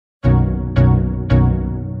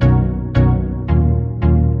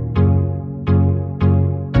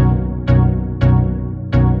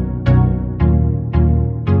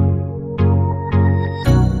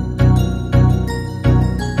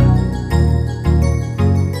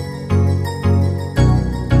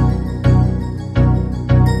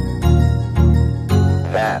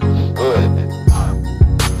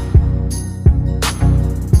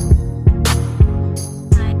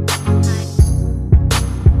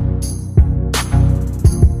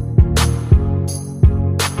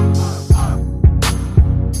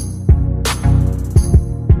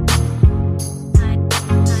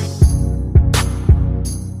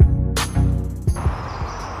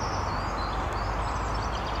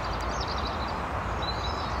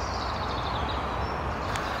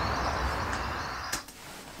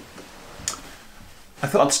I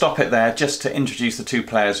thought I'd stop it there just to introduce the two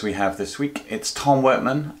players we have this week. It's Tom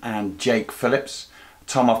Workman and Jake Philips.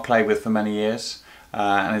 Tom I've played with for many years,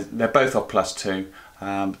 and they're both off +2.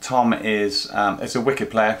 Tom is a wicked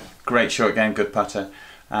player, great short game, good putter,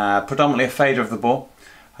 predominantly a fader of the ball,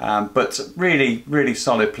 but really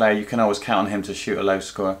solid player. You can always count on him to shoot a low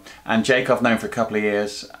score. And Jake I've known for a couple of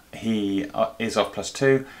years. He is off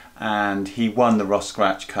 +2, and he won the Ross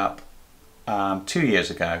Scratch Cup 2 years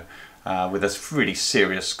ago. With a really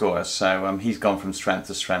serious score, so he's gone from strength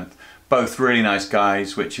to strength. Both really nice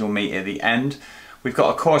guys, which you'll meet at the end. We've got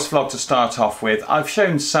a course vlog to start off with. I've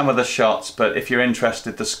shown some of the shots, but if you're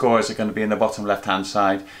interested, the scores are going to be in the bottom left hand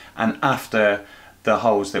side, and after the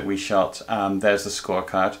holes that we shot, there's the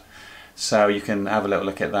scorecard, so you can have a little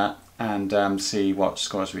look at that and see what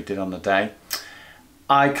scores we did on the day.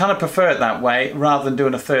 I kind of prefer it that way rather than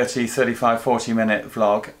doing a 30, 35, 40 minute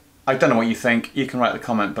vlog. I don't know what you think. You can write the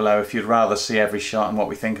comment below if you'd rather see every shot and what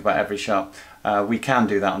we think about every shot. We can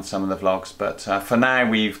do that on some of the vlogs, but for now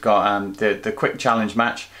we've got the quick challenge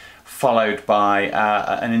match followed by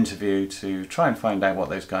an interview to try and find out what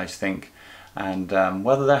those guys think and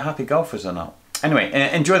whether they're happy golfers or not. Anyway,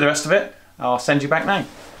 enjoy the rest of it. I'll send you back now.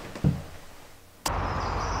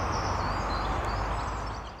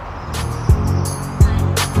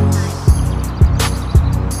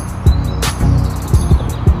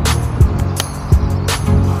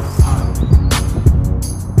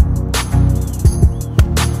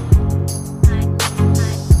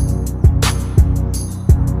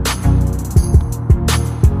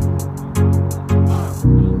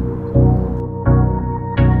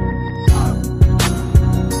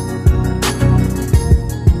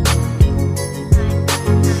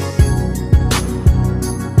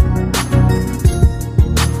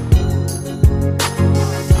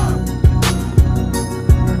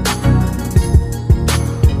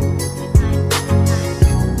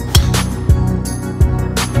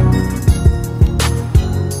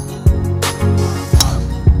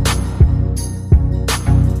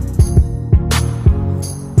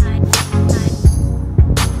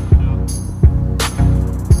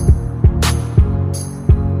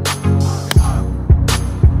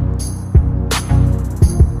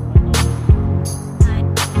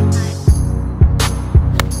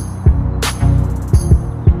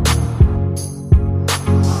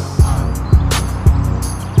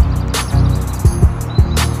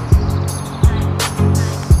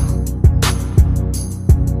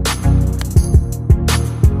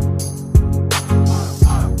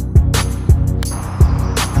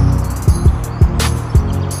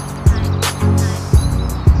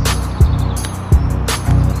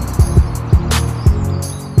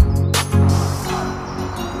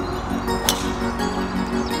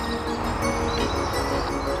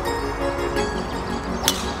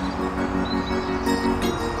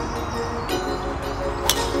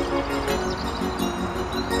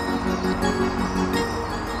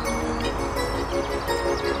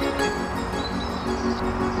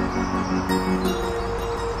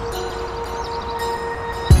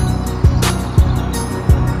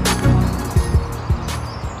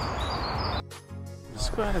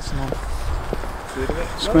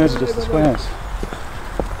 Squares are just the squares.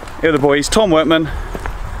 Here are the boys, Tom Workman,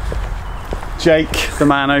 Jake, the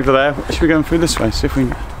man over there. Should we go through this way? See if we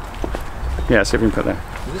can... Yeah, see if we can put there.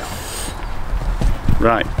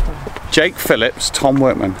 Right. Jake Philips, Tom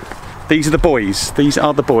Workman. These are the boys. These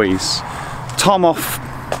are the boys. Tom off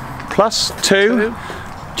 +2.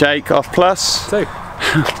 Jake off +2.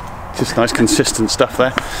 Just nice consistent stuff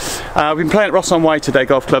there. We've been playing at Ross-on-Wye today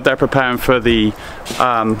Golf Club. They're preparing for the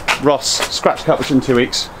Ross Scratch Cup, which is in 2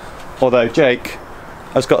 weeks. Although Jake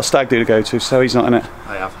has got a stag do to go to, so he's not in it.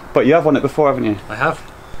 I have. But you have won it before, haven't you? I have.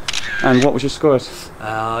 And what was your scores?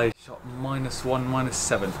 I shot -1,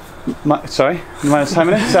 -7. Sorry? Minus how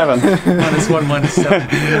many? 7? -1,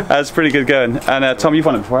 -7. That's pretty good going. And Tom, you've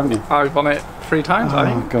won it before, haven't you? I've won it 3 times, I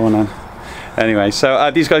think. Go on then. Anyway, so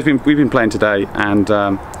these guys, we've been playing today and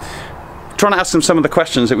trying to ask them some of the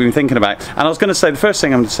questions that we've been thinking about. And I was going to say, the first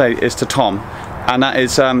thing I'm going to say is to Tom, and that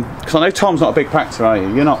is, because I know Tom's not a big practicer, are you?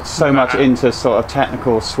 You're not so much into sort of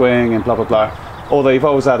technical swing and blah blah blah, although you've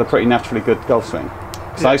always had a pretty naturally good golf swing.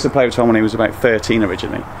 Because I used to play with Tom when he was about 13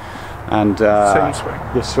 originally. And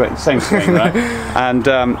same swing. Same swing, right? And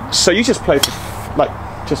so you just play for,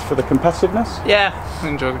 just for the competitiveness? Yeah, I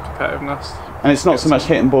enjoy the competitiveness. And it's not so much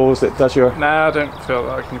hitting balls that does your... No, I don't feel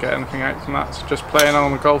that I can get anything out from that. It's just playing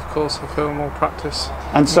on the golf course, I feel more practice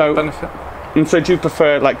and so benefit. And so do you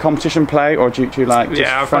prefer like competition play, or do you like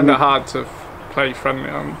just I find it hard to play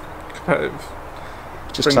friendly on competitive.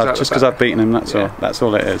 Just because I've beaten him, that's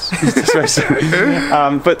all it is.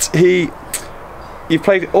 But you've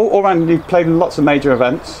played all around. You've played in lots of major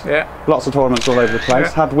events. Yeah. Lots of tournaments all over the place.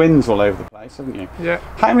 Yeah. Had wins all over the place, haven't you? Yeah.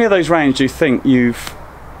 How many of those rounds do you think you've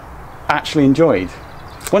actually enjoyed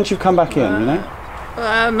once you've come back in? You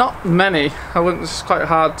know. Not many. It's quite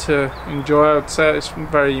hard to enjoy. I would say it's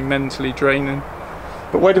very mentally draining.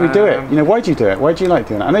 But why do we do it? You know, why do you do it? Why do you like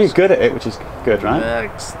doing it? I know you're good at it, which is good, right?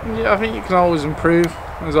 Yeah, I think you can always improve.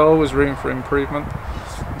 There's always room for improvement.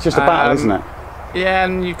 It's just a battle, isn't it? Yeah,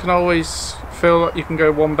 and you can always feel like you can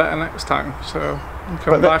go one better next time. So you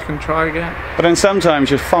come back and try again. But then sometimes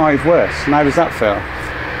you're 5 worse. And how does that feel?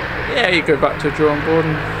 Yeah, you go back to the drawing board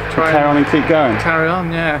and try. Carry on and keep going. Carry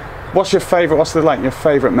on, yeah. What's your favourite? What's your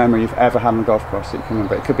favourite memory you've ever had on a golf course that you can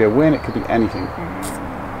remember? It could be a win. It could be anything.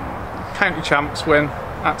 County champs win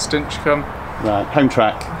at Stinchcombe. Right, home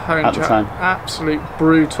track at the time. Absolute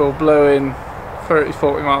brutal, blowing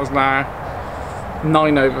 30-40 miles an hour.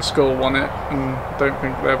 9 over score won it, and don't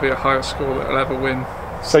think there'll be a higher score that'll ever win.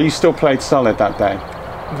 So you still played solid that day?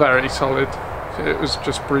 Very solid. It was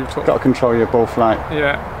just brutal. Got to control your ball flight.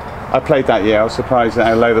 Yeah. I played that year. I was surprised at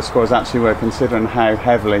how low the scores actually were, considering how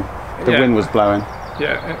heavily the wind was blowing.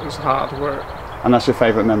 Yeah, it was hard work. And that's your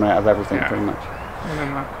favourite memory out of everything, pretty much.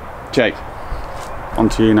 Jake, on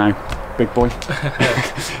to you now, big boy.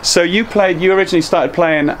 So you originally started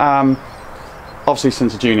playing, obviously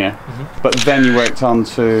since a junior, but then you worked on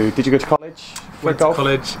to, did you go to college? Went to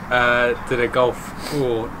college, did a golf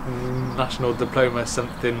national diploma,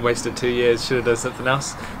 something, wasted 2 years, should have done something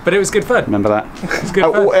else. But it was good fun. Remember that? It was good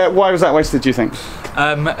fun. Why was that wasted, do you think?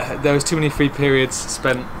 There was too many free periods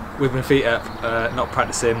spent with my feet up, not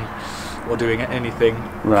practicing or doing anything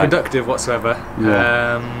productive whatsoever.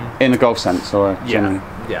 Yeah. In a golf sense, or generally?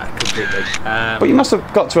 Yeah, completely. But you must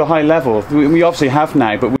have got to a high level. We obviously have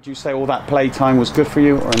now, but would you say all that play time was good for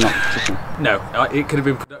you, or not particularly? No, it could have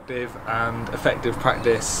been productive and effective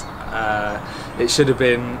practice. It should have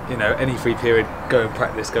been, any free period, go and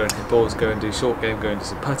practice, go and hit balls, go and do short game, go and do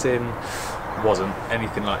some putting. Wasn't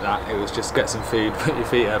anything like that. It was just get some food, put your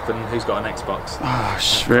feet up, and who's got an Xbox?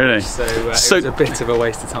 Oh, really? So it was a bit of a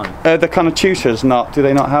waste of time. The kind of tutors, do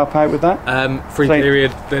they not help out with that? Free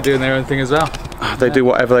period, they're doing their own thing as well. They do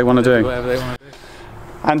whatever they want to do. Whatever they want to do.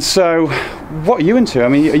 And so, what are you into? I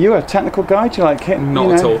mean, are you a technical guy? Do you like hitting?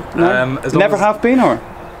 Not at all. No? Never have been, or?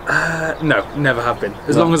 No, never have been.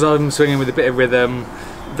 As long as I'm swinging with a bit of rhythm,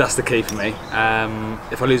 that's the key for me.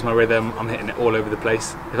 If I lose my rhythm, I'm hitting it all over the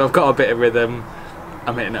place. If I've got a bit of rhythm,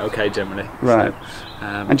 I'm hitting it okay generally. Right. So,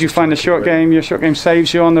 and do you find your short game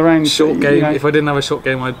saves you on the range? Short game, if I didn't have a short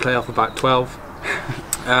game, I'd play off about 12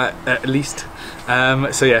 at least.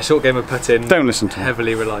 So yeah, short game of putting. Don't listen to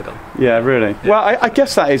heavily relied on. Yeah, really. Yeah. Well, I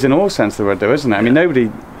guess that is in all sense of the word, though, isn't it? I mean, nobody,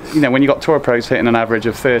 when you got tour pros hitting an average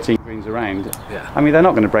of 13 greens around, I mean, they're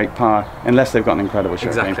not going to break par unless they've got an incredible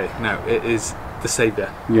short game. Exactly. No, it is the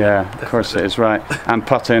saviour. Yeah, definitely. Of course it is, right. And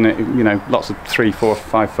putting, lots of 3, 4,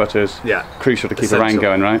 5 footers. Yeah. Crucial to keep a round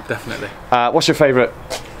going, right? Definitely. What's your favourite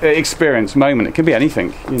experience, moment? It can be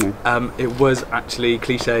anything, It was actually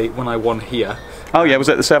cliche when I won here. Oh yeah, was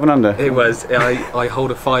it the 7 under? It was. I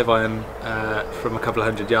hold a 5-iron from a couple of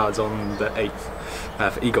 100 yards on the 8th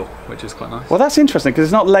for eagle, which is quite nice. Well, that's interesting because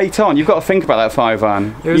it's not late on. You've got to think about that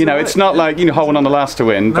 5-iron. It's not like holding on the last to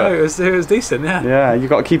win. But no, it was decent. Yeah. Yeah, you've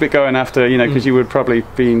got to keep it going after because you would probably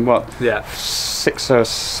been what? Yeah. 6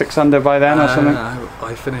 under by then or something.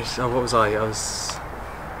 I finished. What was I? I was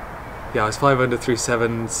 5 under through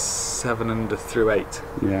 7, 7 under through 8.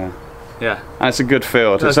 Yeah. Yeah. And it's a good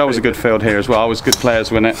field. It's always a good field here as well. Always good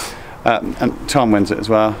players win it. And Tom wins it as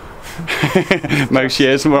well. Most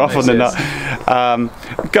years, more often than not.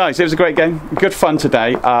 Guys, it was a great game. Good fun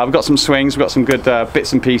today. We've got some swings, we've got some good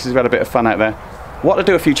bits and pieces. We had a bit of fun out there. Wanted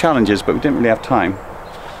to do a few challenges, but we didn't really have time.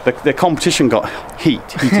 The competition got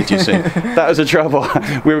heated, you see. That was the trouble.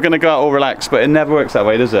 We were going to go out all relaxed, but it never works that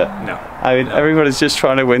way, does it? No. I mean, everybody's just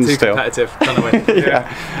trying to win Too still. competitive, trying to win.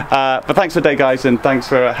 Yeah. But thanks for the day, guys, and thanks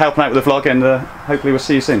for helping out with the vlog, and hopefully we'll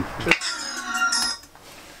see you soon.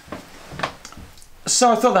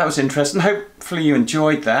 So I thought that was interesting. Hopefully you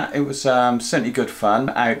enjoyed that. It was certainly good fun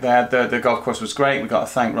out there. The golf course was great. We've got to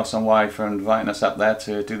thank Ross-on-wye for inviting us up there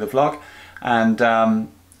to do the vlog. And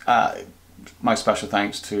my special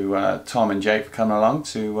thanks to Tom and Jake for coming along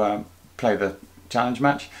to play the challenge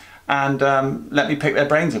match and let me pick their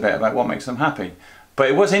brains a bit about what makes them happy. But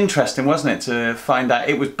it was interesting, wasn't it, to find out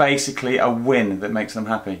it was basically a win that makes them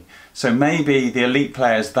happy. So maybe the elite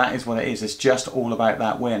players, that is what it is. It's just all about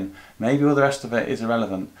that win. Maybe all the rest of it is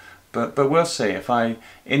irrelevant. But we'll see. If I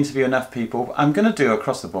interview enough people, I'm going to do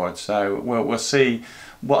across the board. So we'll see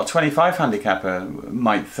what a 25 handicapper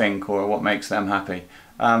might think or what makes them happy.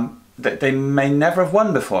 they may never have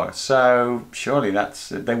won before, so surely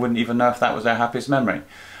they wouldn't even know if that was their happiest memory.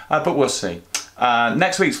 But we'll see.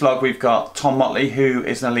 Next week's vlog we've got Tom Motley, who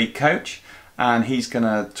is an elite coach, and he's going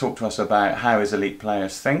to talk to us about how his elite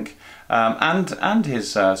players think, and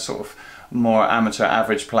his sort of more amateur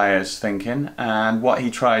average players thinking, and what he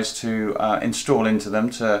tries to install into them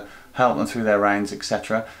to help them through their rounds,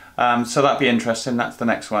 etc. So that'd be interesting. That's the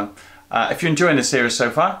next one. If you're enjoying the series so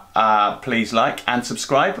far, please like and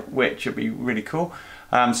subscribe, which would be really cool,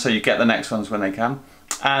 so you get the next ones when they come.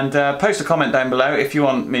 And post a comment down below if you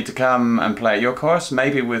want me to come and play at your course,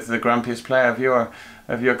 maybe with the grumpiest player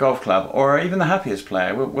of your golf club, or even the happiest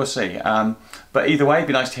player. We'll see. But either way, it'd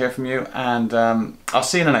be nice to hear from you, and I'll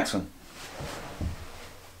see you in the next one.